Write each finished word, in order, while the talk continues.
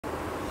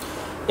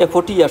A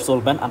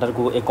 40-year-old man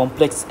undergo a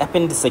complex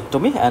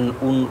appendicectomy and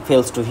wound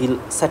fails to heal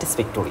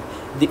satisfactorily.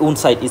 The wound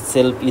site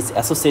itself is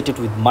associated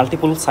with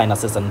multiple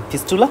sinuses and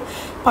fistula.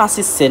 Pass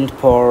is sent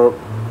for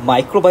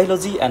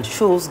microbiology and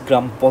shows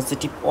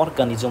gram-positive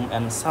organism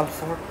and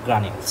sulfur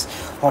granules.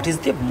 What is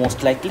the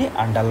most likely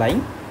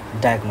underlying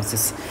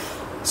diagnosis?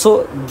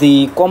 So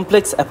the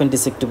complex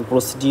appendicectomy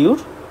procedure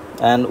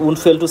and wound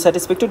fail to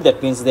satisfactory,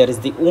 that means there is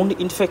the wound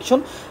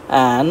infection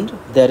and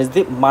there is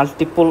the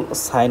multiple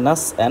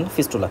sinus and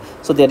fistula.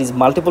 So there is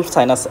multiple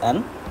sinus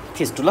and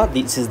fistula.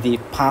 This is the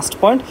first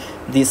point.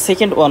 The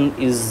second one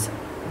is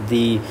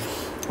the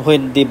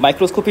when the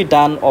microscopy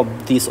done of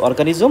this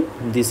organism,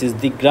 this is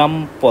the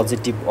gram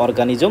positive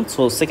organism.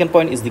 So second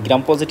point is the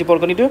gram positive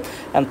organism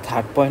and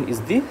third point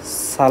is the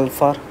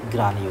sulfur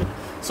granule.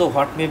 So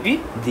what may be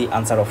the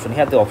answer option?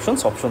 Here the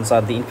options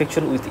are the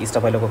infection with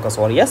Staphylococcus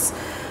aureus,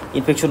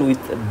 infection with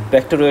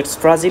Bacteroides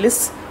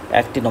fragilis,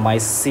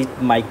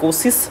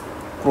 actinomycosis,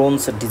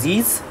 Crohn's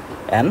disease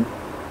and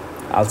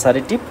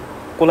ulcerative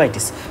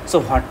colitis.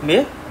 So what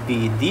may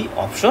be the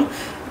option?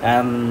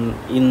 And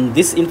in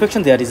this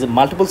infection there is a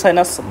multiple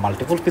sinus,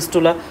 multiple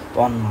fistula.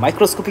 On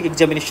microscopic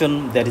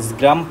examination there is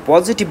gram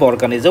positive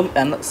organism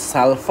and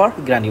sulfur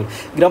granule.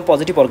 Gram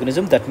positive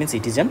organism, that means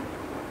it is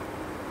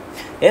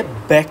a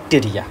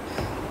bacteria.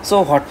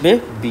 So what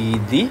may be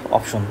the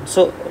option?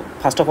 So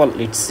first of all,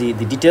 let's see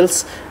the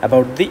details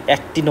about the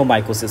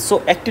actinomycosis.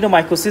 So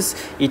actinomycosis,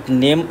 it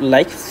named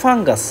like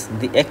fungus.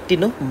 The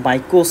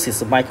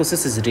actinomycosis,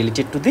 mycosis is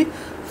related to the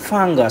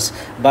fungus,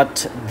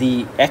 but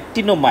the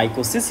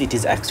actinomycosis, it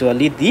is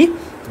actually the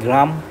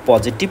gram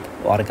positive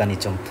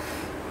organism.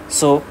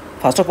 So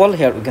first of all,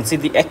 here we can see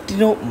the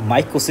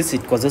actinomycosis,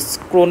 it causes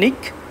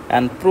chronic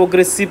and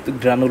progressive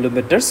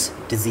granulomatous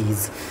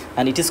disease,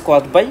 and it is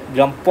caused by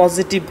gram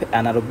positive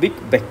anaerobic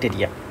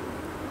bacteria.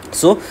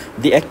 So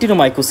the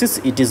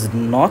actinomycosis, it is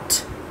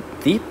not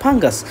the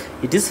fungus,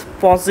 it is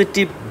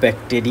positive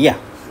bacteria,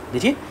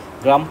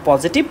 gram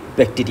positive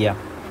bacteria.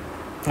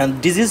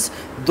 And disease,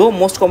 though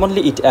most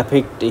commonly it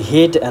affect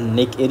head and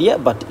neck area,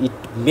 but it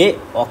may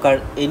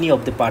occur any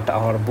of the part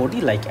of our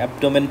body like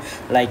abdomen,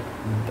 like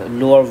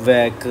lower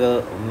back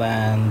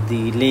and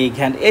the leg,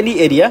 and any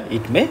area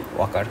it may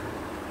occur.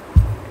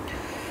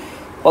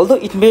 Although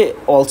it may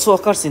also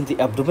occur in the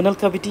abdominal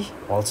cavity,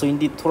 also in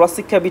the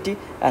thoracic cavity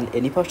and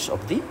any parts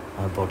of the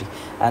body,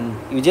 and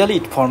usually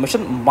it forms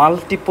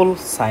multiple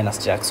sinus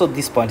tracts. So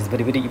this point is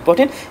very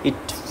important.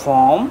 It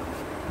forms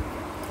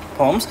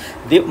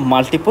the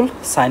multiple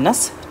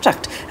sinus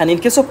tract. And in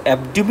case of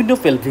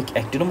abdominopelvic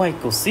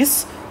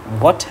actinomycosis,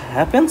 what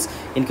happens?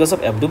 In case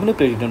of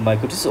abdominopelvic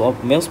actinomycosis, or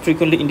most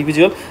frequently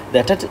individual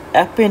that had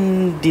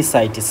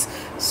appendicitis.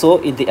 So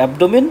in the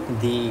abdomen,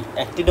 the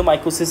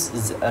actinomycosis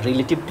is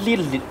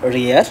relatively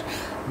rare,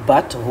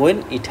 but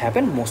when it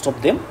happens, most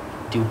of them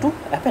due to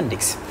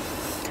appendix.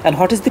 And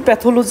what is the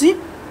pathology?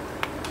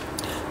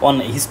 On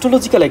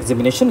histological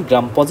examination,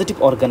 gram positive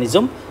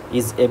organism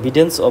is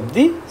evidence of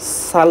the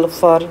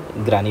sulfur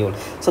granule.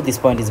 So this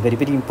point is very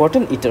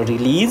important. It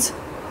release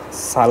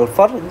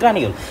sulfur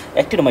granule.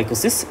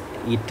 Actinomycosis,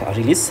 it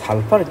release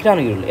sulfur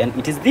granule, and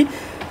it is the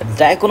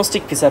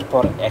diagnostic feature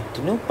for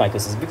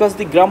actinomycosis. Because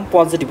the gram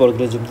positive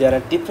organism, there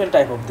are different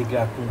type of the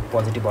gram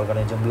positive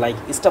organism like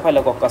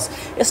Staphylococcus,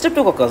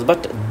 Streptococcus,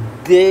 but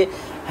they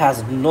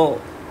has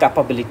no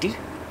capability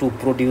to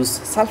produce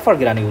sulfur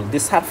granule.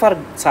 This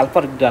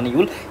sulfur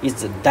granule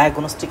is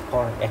diagnostic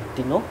for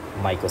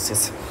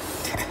actinomycosis.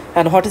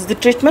 And what is the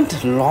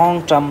treatment?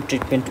 Long-term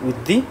treatment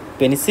with the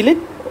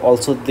penicillin.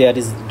 Also there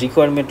is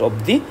requirement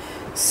of the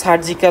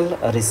surgical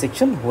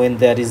resection when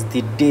there is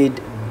the dead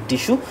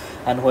tissue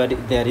and where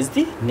there is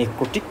the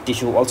necrotic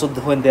tissue. Also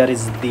when there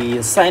is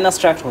the sinus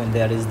tract, when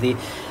there is the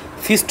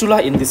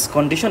fistula, in this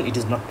condition it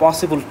is not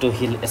possible to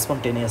heal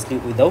spontaneously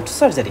without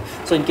surgery.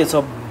 So in case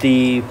of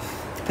the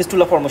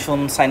fistula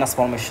formation, sinus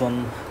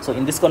formation, so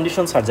in this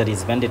condition surgery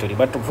is mandatory.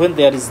 But when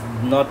there is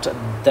not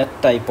that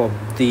type of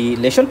the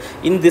lesion,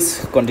 in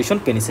this condition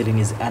penicillin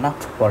is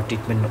enough for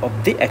treatment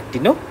of the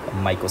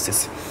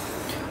actinomycosis.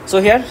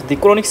 So here the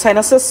chronic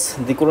sinuses,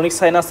 the chronic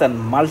sinus and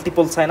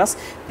multiple sinus.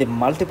 The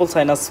multiple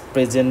sinus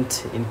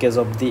present in case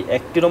of the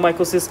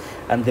actinomycosis,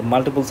 and the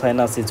multiple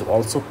sinus is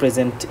also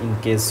present in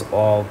case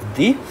of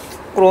the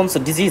Crohn's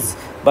disease.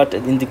 But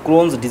in the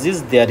Crohn's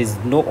disease there is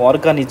no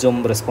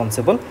organism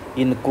responsible.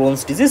 In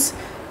Crohn's disease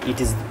it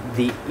is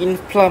the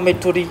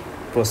inflammatory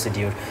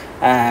procedure,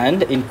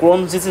 and in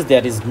Crohn's disease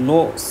there is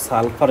no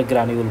sulfur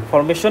granule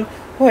formation,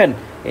 when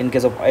in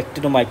case of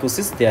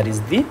actinomycosis there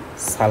is the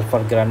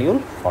sulfur granule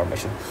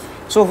formation.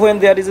 So when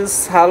there is a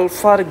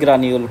sulfur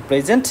granule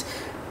present,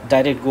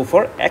 direct go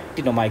for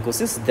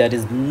actinomycosis. There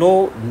is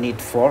no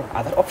need for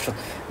other option.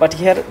 But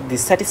here the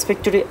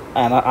satisfactory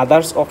and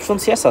others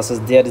options here, such as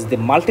there is the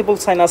multiple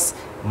sinus,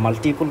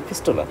 multiple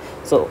fistula.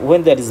 So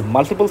when there is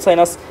multiple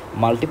sinus,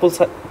 multiple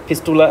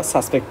fistula,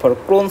 suspect for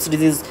Crohn's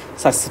disease,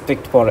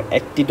 suspect for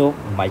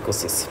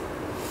actinomycosis.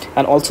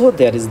 And also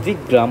there is the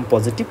gram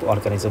positive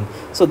organism.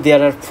 So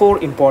there are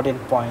 4 important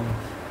points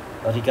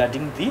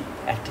regarding the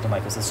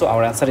actinomycosis. So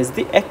our answer is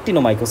the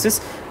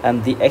actinomycosis,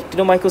 and the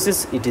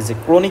actinomycosis, it is a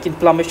chronic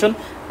inflammation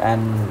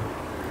and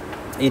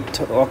it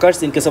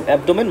occurs in case of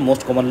abdomen,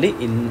 most commonly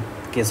in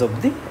case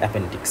of the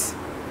appendix.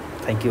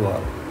 Thank you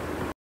all.